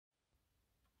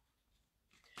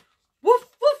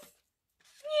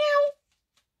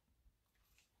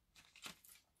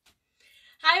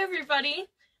everybody!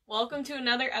 Welcome to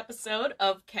another episode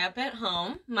of Cap at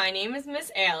Home. My name is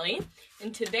Miss Allie,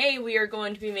 and today we are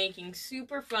going to be making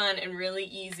super fun and really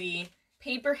easy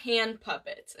paper hand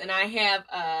puppets. And I have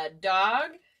a dog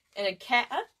and a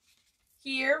cat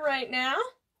here right now.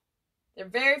 They're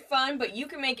very fun, but you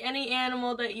can make any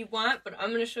animal that you want, but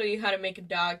I'm going to show you how to make a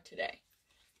dog today.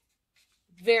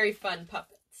 Very fun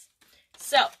puppets.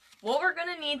 So, what we're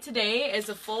going to need today is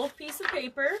a full piece of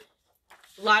paper,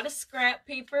 a lot of scrap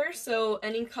paper, so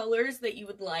any colors that you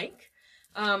would like.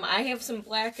 I have some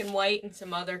black and white and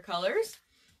some other colors.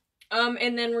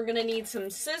 And then we're going to need some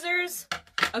scissors,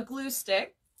 a glue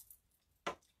stick,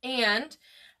 and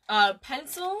a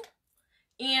pencil,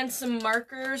 and some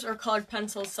markers or colored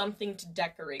pencils, something to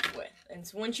decorate with. And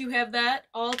so once you have that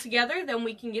all together, then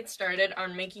we can get started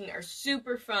on making our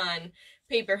super fun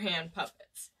paper hand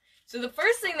puppets. So the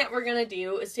first thing that we're going to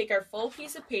do is take our full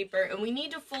piece of paper, and we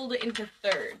need to fold it into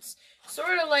thirds.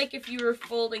 Sort of like if you were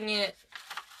folding it,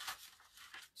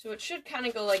 so it should kind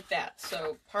of go like that.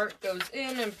 So part goes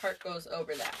in and part goes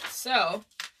over that. So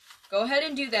go ahead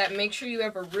and do that. Make sure you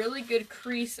have a really good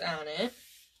crease on it.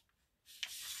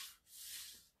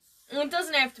 And it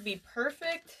doesn't have to be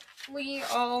perfectly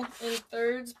all in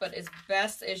thirds, but as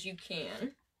best as you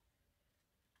can.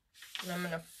 And I'm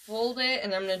going to fold it,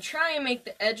 and I'm going to try and make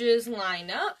the edges line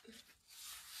up.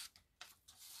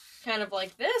 Kind of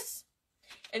like this.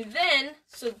 And then,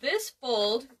 so this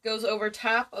fold goes over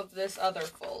top of this other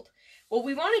fold. What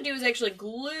we want to do is actually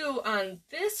glue on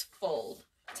this fold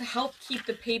to help keep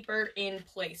the paper in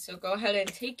place. So go ahead and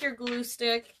take your glue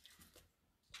stick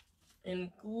and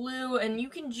glue, and you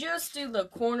can just do the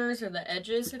corners or the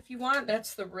edges if you want.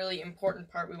 That's the really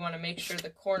important part. We want to make sure the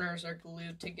corners are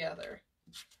glued together.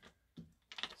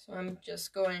 So I'm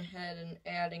just going ahead and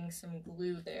adding some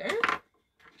glue there.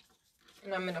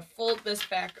 And I'm going to fold this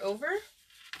back over.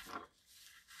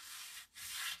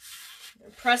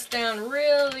 Press down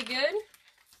really good.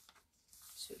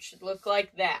 So it should look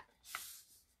like that.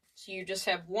 So you just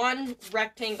have one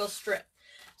rectangle strip.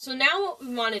 So now what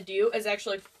we want to do is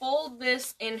actually fold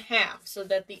this in half so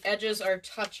that the edges are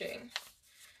touching.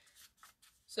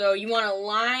 So you want to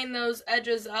line those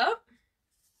edges up.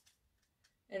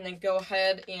 And then go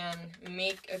ahead and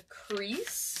make a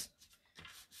crease.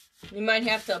 You might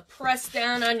have to press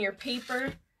down on your paper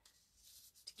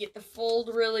to get the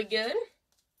fold really good.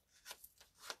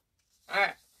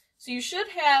 Alright, so you should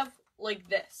have like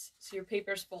this. So your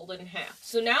paper's folded in half.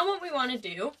 So now what we want to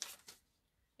do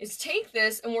is take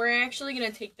this, and we're actually going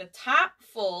to take the top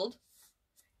fold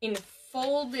and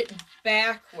fold it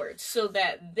backwards so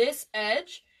that this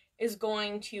edge is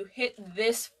going to hit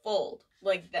this fold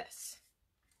like this.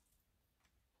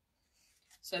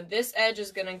 So this edge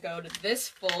is going to go to this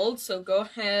fold, so go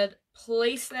ahead,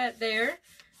 place that there,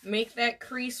 make that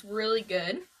crease really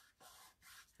good.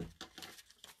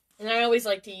 And I always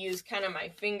like to use kind of my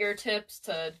fingertips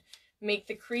to make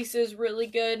the creases really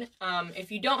good.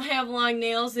 If you don't have long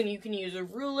nails, then you can use a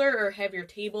ruler or have your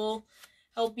table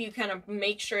help you kind of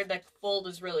make sure that the fold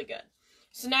is really good.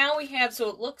 So now we have, so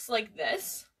it looks like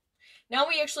this. Now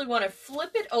we actually want to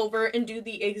flip it over and do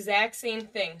the exact same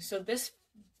thing. So this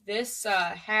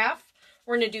half,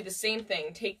 we're going to do the same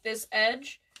thing. Take this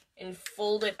edge and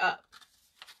fold it up.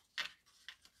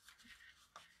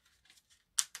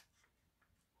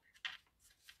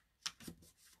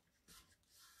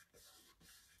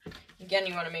 Again,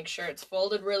 you want to make sure it's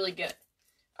folded really good.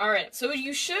 Alright, so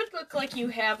you should look like you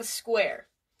have a square.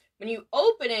 When you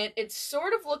open it, it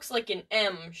sort of looks like an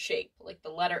M shape, like the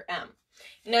letter M.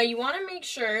 Now you want to make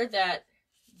sure that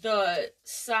the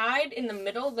side in the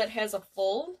middle that has a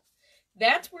fold,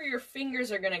 that's where your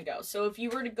fingers are going to go. So if you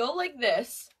were to go like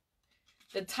this,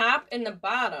 the top and the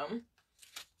bottom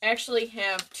actually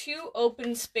have two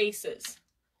open spaces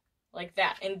like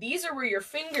that. And these are where your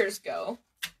fingers go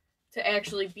to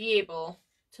actually be able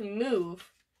to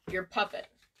move your puppet.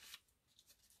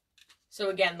 So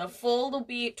again, the fold will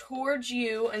be towards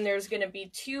you, and there's going to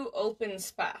be two open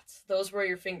spots. Those are where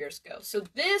your fingers go. So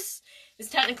this is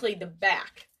technically the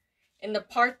back. And the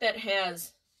part that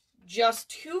has just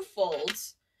two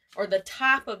folds, or the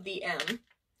top of the M,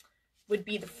 would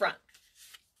be the front.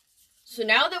 So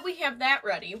now that we have that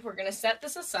ready, we're going to set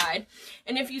this aside.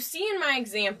 And if you see in my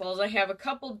examples, I have a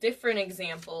couple different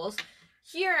examples.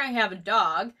 Here I have a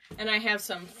dog, and I have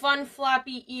some fun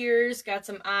floppy ears, got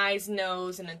some eyes,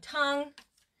 nose, and a tongue.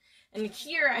 And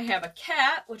here I have a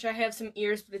cat, which I have some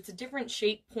ears, but it's a different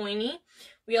shape, pointy.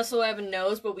 We also have a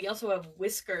nose, but we also have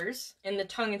whiskers, and the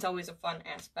tongue is always a fun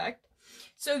aspect.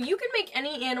 So you can make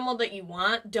any animal that you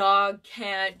want, dog,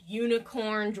 cat,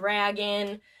 unicorn,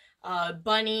 dragon,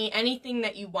 bunny, anything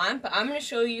that you want. But I'm going to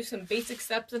show you some basic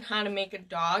steps on how to make a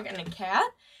dog and a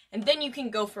cat, and then you can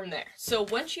go from there. So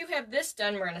once you have this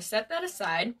done, we're going to set that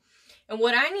aside. And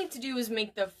what I need to do is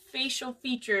make the facial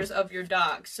features of your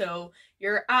dog. So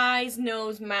your eyes,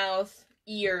 nose, mouth,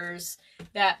 ears,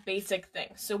 that basic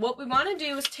thing. So what we want to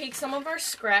do is take some of our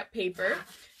scrap paper.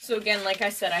 So again, like I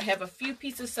said, I have a few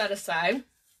pieces set aside.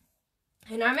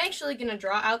 And I'm actually going to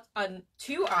draw out on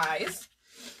 2 eyes.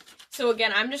 So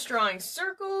again, I'm just drawing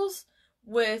circles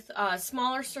with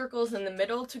smaller circles in the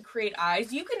middle to create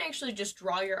eyes. You can actually just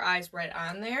draw your eyes right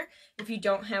on there if you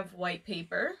don't have white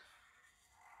paper.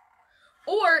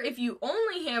 Or if you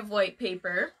only have white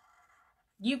paper,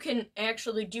 you can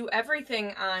actually do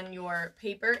everything on your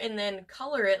paper and then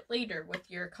color it later with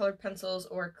your colored pencils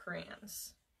or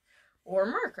crayons or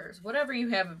markers, whatever you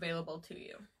have available to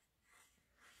you.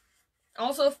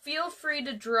 Also, feel free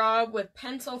to draw with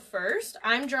pencil first.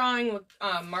 I'm drawing with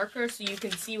marker so you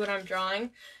can see what I'm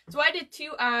drawing. So I did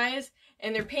 2 eyes,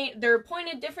 and they're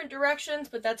pointed different directions,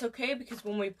 but that's okay because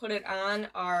when we put it on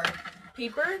our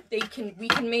paper, we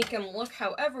can make them look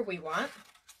however we want.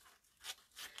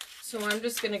 So I'm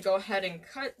just going to go ahead and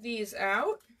cut these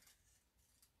out.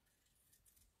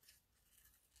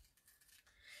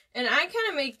 And I kind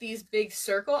of make these big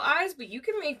circle eyes, but you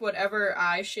can make whatever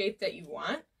eye shape that you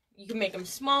want. You can make them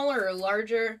smaller or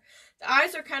larger. The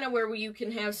eyes are kind of where you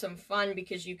can have some fun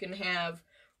because you can have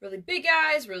really big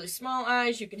eyes, really small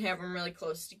eyes. You can have them really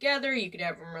close together. You can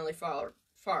have them really far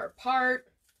apart.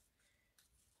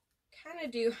 Kind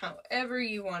of do however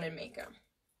you want to make them.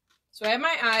 So I have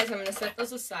my eyes. I'm going to set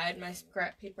those aside. My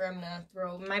scrap paper, I'm going to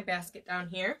throw in my basket down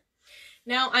here.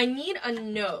 Now I need a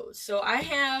nose. So I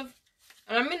have,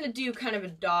 and I'm going to do kind of a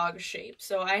dog shape.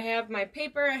 So I have my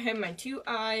paper, I have my 2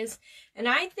 eyes, and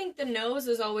I think the nose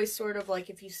is always sort of like,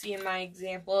 if you see in my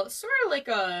example, it's sort of like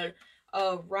a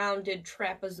rounded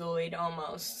trapezoid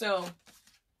almost. So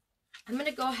I'm going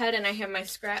to go ahead and I have my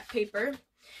scrap paper,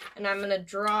 and I'm going to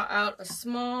draw out a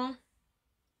small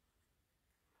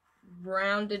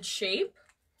rounded shape.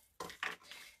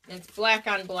 And it's black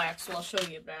on black, so I'll show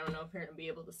you, but I don't know if you're going to be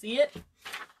able to see it.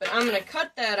 But I'm going to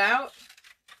cut that out.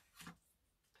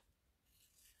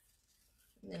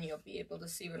 And then you'll be able to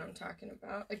see what I'm talking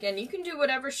about. Again, you can do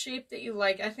whatever shape that you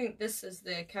like. I think this is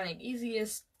the kind of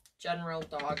easiest general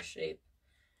dog shape.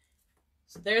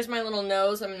 So there's my little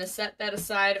nose. I'm going to set that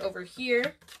aside over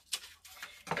here.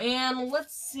 And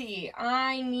let's see.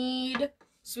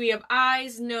 So we have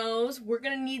eyes, nose. We're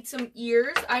going to need some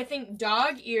ears. I think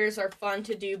dog ears are fun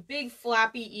to do. Big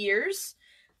floppy ears.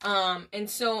 And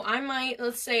so I might,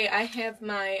 let's say I have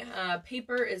my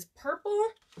paper is purple.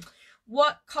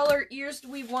 What color ears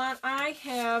do we want? I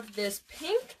have this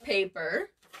pink paper.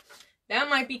 That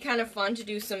might be kind of fun to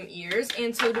do some ears.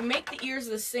 And so to make the ears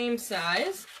the same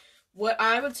size, what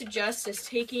I would suggest is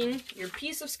taking your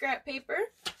piece of scrap paper,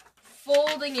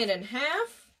 folding it in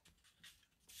half,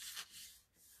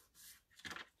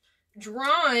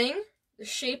 drawing the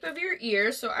shape of your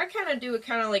ear. So I kind of do it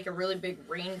kind of like a really big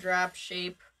raindrop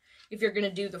shape if you're going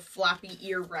to do the floppy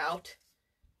ear route.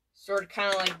 Sort of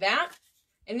kind of like that.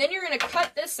 And then you're going to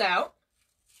cut this out.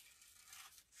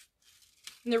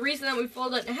 And the reason that we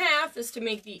fold it in half is to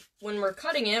make when we're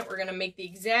cutting it, we're going to make the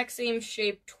exact same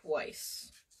shape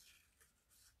twice.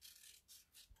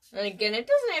 And again, it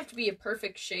doesn't have to be a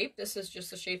perfect shape. This is just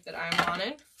the shape that I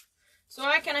wanted. So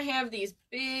I kind of have these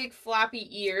big floppy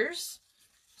ears.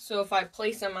 So if I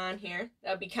place them on here,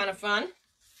 that'd be kind of fun.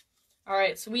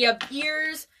 Alright, so we have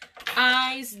ears,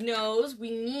 eyes, nose. We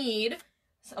need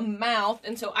a mouth.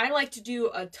 And so I like to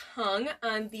do a tongue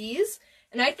on these.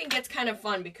 And I think that's kind of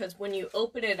fun because when you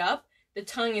open it up, the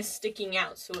tongue is sticking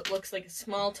out. So it looks like a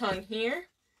small tongue here.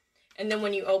 And then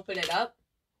when you open it up,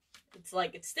 it's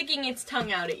like it's sticking its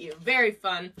tongue out at you. Very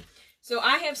fun. So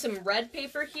I have some red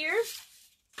paper here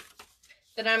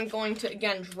that I'm going to,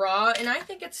 again, draw. And I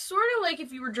think it's sort of like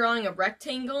if you were drawing a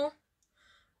rectangle,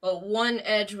 but one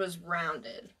edge was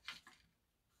rounded.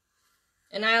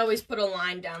 And I always put a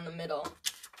line down the middle to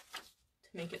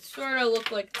make it sort of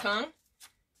look like a tongue.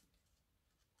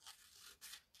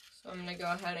 So I'm going to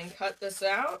go ahead and cut this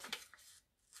out.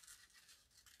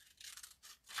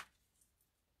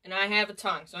 And I have a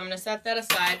tongue, so I'm going to set that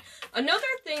aside. Another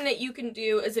thing that you can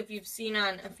do is if you see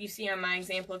on my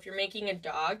example, if you're making a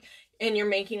dog and you're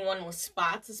making one with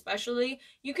spots especially,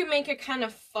 you can make a kind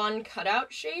of fun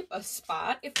cutout shape, a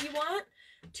spot if you want,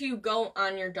 to go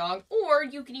on your dog, or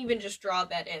you can even just draw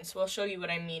that in. So I'll show you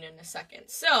what I mean in a second.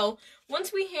 So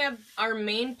once we have our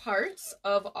main parts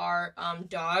of our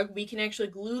dog, we can actually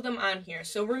glue them on here.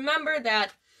 So remember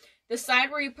that the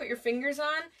side where you put your fingers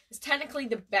on is technically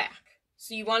the back.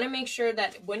 So you want to make sure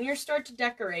that when you start to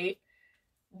decorate,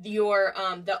 your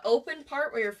the open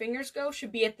part where your fingers go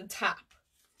should be at the top.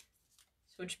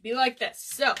 So it should be like this.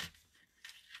 So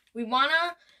we want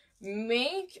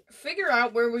to figure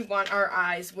out where we want our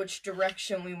eyes, which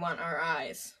direction we want our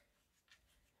eyes.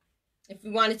 If we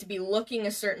want it to be looking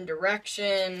a certain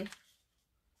direction,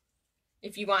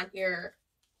 if you want your,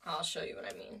 I'll show you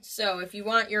what I mean. So if you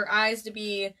want your eyes to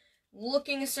be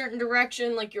looking a certain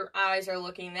direction, like your eyes are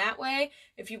looking that way,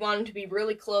 if you want them to be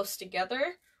really close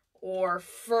together or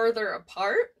further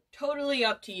apart, totally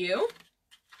up to you.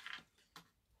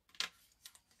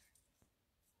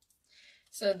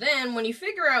 So then when you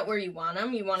figure out where you want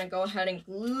them, you want to go ahead and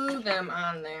glue them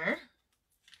on there.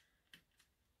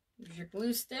 Use your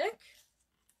glue stick.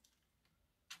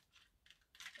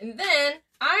 And then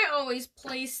I always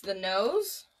place the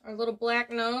nose, our little black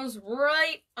nose,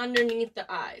 right underneath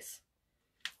the eyes.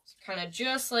 So kind of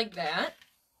just like that.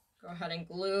 Go ahead and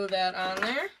glue that on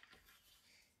there.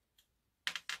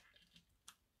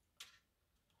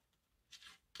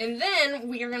 And then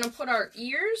we are going to put our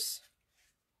ears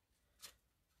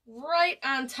right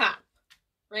on top,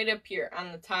 right up here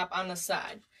on the top, on the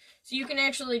side. So you can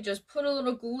actually just put a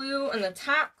little glue on the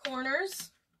top corners.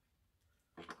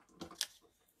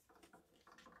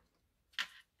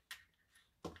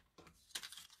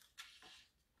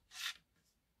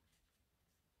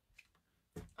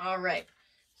 All right,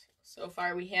 so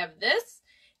far we have this,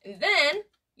 and then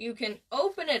you can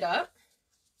open it up.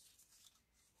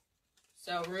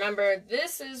 So remember,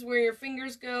 this is where your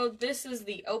fingers go, this is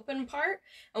the open part,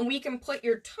 and we can put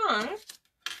your tongue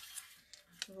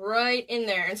right in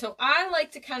there. And so I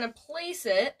like to kind of place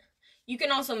it, you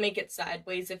can also make it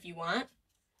sideways if you want.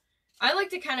 I like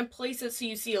to kind of place it so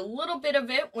you see a little bit of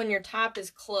it when your top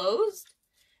is closed,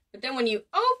 but then when you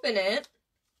open it,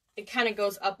 it kind of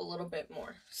goes up a little bit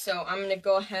more. So I'm going to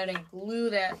go ahead and glue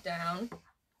that down.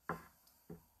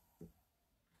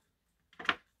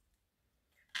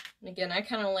 And again, I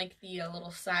kind of like the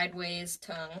little sideways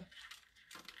tongue.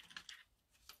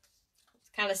 It's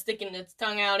kind of sticking its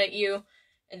tongue out at you.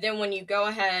 And then when you go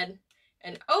ahead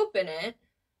and open it,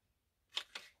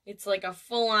 it's like a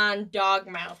full-on dog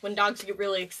mouth. When dogs get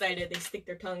really excited, they stick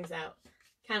their tongues out.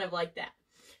 Kind of like that.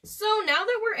 So now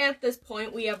that we're at this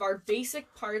point, we have our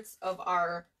basic parts of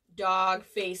our dog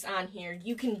face on here.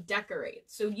 You can decorate.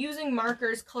 So using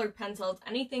markers, colored pencils,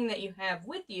 anything that you have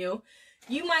with you,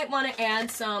 you might want to add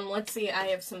some, let's see, I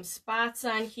have some spots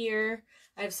on here.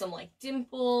 I have some like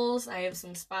dimples. I have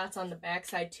some spots on the back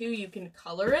side too. You can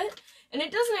color it. And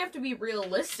it doesn't have to be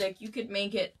realistic. You could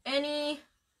make it any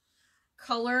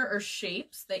color or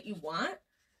shapes that you want.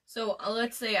 So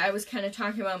let's say I was kind of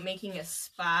talking about making a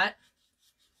spot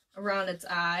around its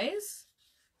eyes.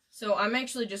 So I'm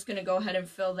actually just going to go ahead and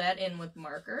fill that in with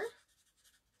marker.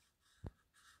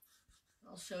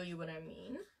 I'll show you what I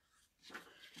mean.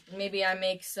 Maybe I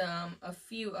make a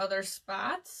few other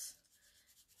spots.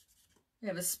 I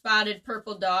have a spotted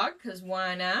purple dog, because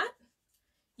why not?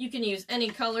 You can use any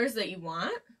colors that you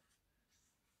want.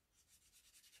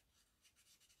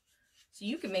 So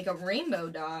you can make a rainbow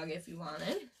dog if you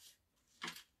wanted.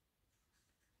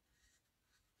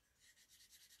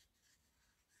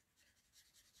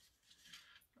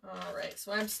 Alright,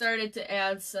 so I've started to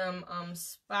add some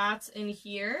spots in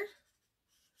here.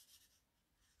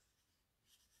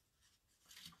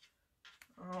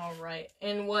 Alright,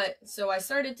 and so I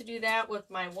started to do that with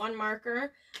my one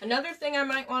marker. Another thing I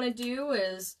might want to do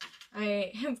is,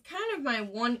 I have kind of my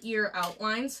one ear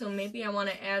outline, so maybe I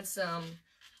want to add some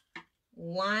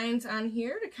lines on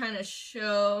here to kind of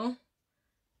show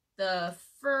the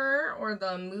fur or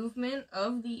the movement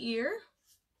of the ear.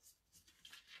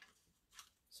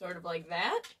 Sort of like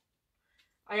that.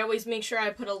 I always make sure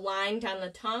I put a line down the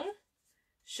tongue,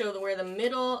 show where the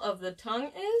middle of the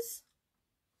tongue is.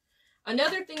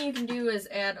 Another thing you can do is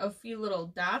add a few little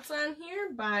dots on here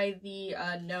by the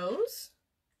nose.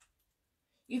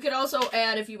 You could also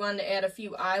add, if you wanted to add a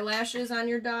few eyelashes on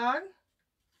your dog,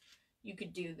 you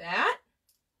could do that.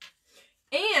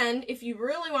 And if you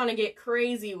really want to get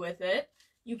crazy with it,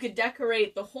 you could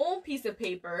decorate the whole piece of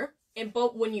paper,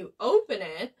 but when you open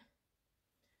it,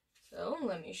 so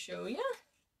let me show you.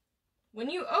 When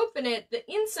you open it, the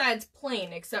inside's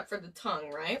plain except for the tongue,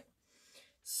 right?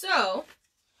 So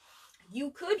you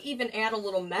could even add a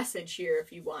little message here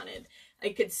if you wanted. I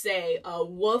could say a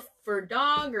woof for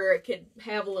dog, or it could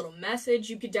have a little message.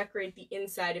 You could decorate the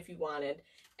inside if you wanted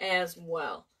as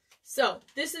well. So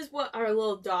this is what our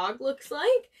little dog looks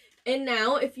like. And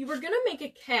now if you were going to make a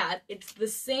cat, it's the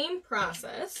same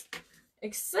process,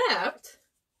 except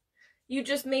you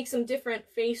just make some different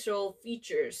facial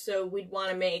features. So we'd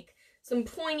want to make some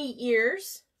pointy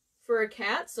ears for a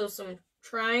cat, so some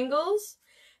triangles.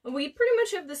 And we pretty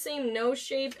much have the same nose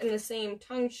shape and the same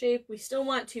tongue shape. We still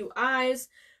want 2 eyes.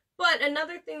 But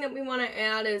another thing that we want to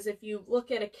add is if you look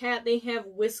at a cat, they have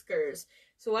whiskers.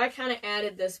 So I kind of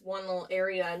added this one little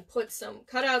area and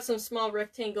cut out some small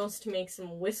rectangles to make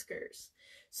some whiskers.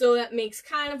 So that makes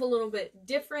kind of a little bit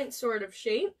different sort of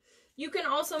shape. You can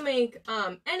also make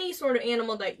any sort of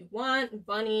animal that you want,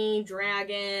 bunny,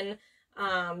 dragon.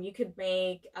 You could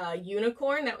make a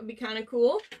unicorn, that would be kind of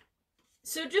cool.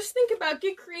 So just think about,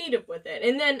 get creative with it.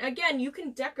 And then again, you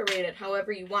can decorate it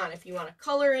however you want. If you want to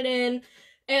color it in,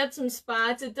 add some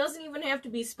spots. It doesn't even have to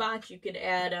be spots. You could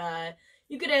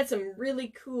add some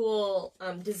really cool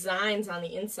designs on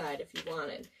the inside if you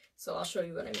wanted. So I'll show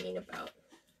you what I mean about.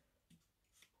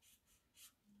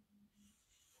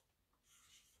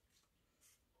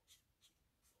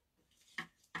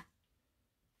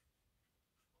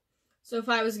 So if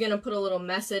I was going to put a little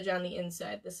message on the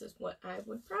inside, this is what I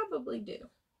would probably do.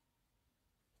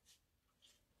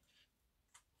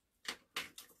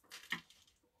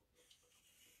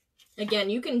 Again,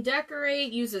 you can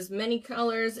decorate, use as many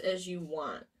colors as you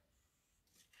want.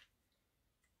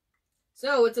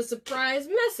 So it's a surprise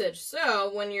message.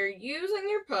 So when you're using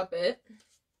your puppet,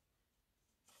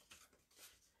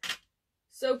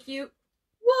 so cute,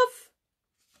 woof.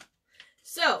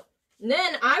 So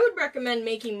then I would recommend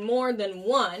making more than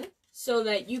one so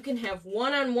that you can have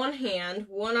one on one hand,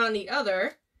 one on the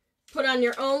other, put on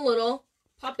your own little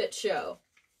puppet show.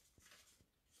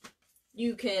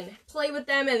 You can play with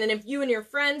them, and then if you and your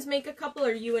friends make a couple,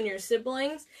 or you and your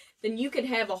siblings, then you could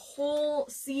have a whole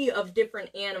sea of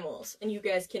different animals, and you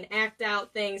guys can act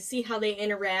out things, see how they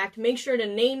interact, make sure to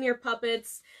name your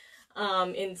puppets,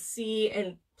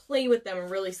 and play with them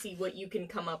and really see what you can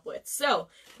come up with. So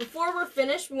before we're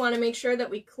finished, we want to make sure that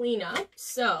we clean up.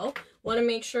 So want to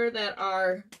make sure that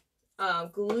our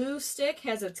glue stick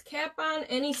has its cap on.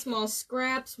 Any small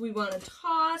scraps we want to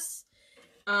toss.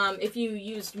 If you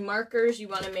used markers, you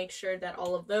want to make sure that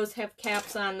all of those have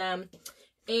caps on them.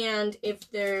 And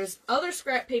if there's other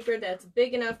scrap paper that's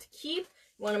big enough to keep,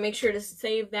 you want to make sure to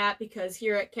save that, because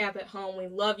here at Cap at Home, we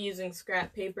love using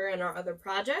scrap paper in our other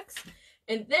projects.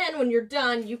 And then when you're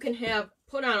done, you can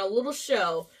put on a little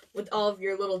show with all of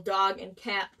your little dog and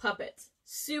cat puppets.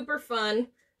 Super fun,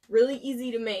 really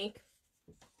easy to make.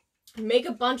 Make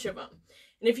a bunch of them.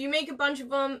 And if you make a bunch of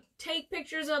them, take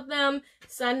pictures of them,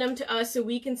 send them to us so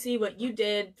we can see what you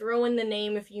did. Throw in the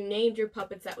name. If you named your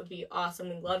puppets, that would be awesome.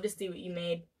 We'd love to see what you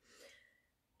made.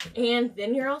 And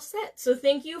then you're all set. So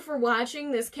thank you for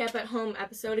watching this Cap at Home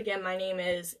episode. Again, my name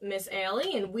is Miss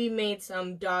Allie, and we made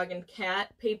some dog and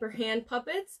cat paper hand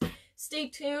puppets. Stay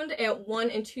tuned at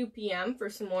 1 and 2 p.m. for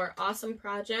some more awesome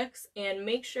projects, and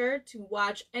make sure to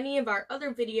watch any of our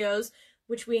other videos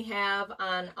which we have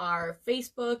on our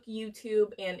Facebook,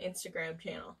 YouTube, and Instagram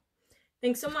channel.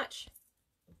 Thanks so much.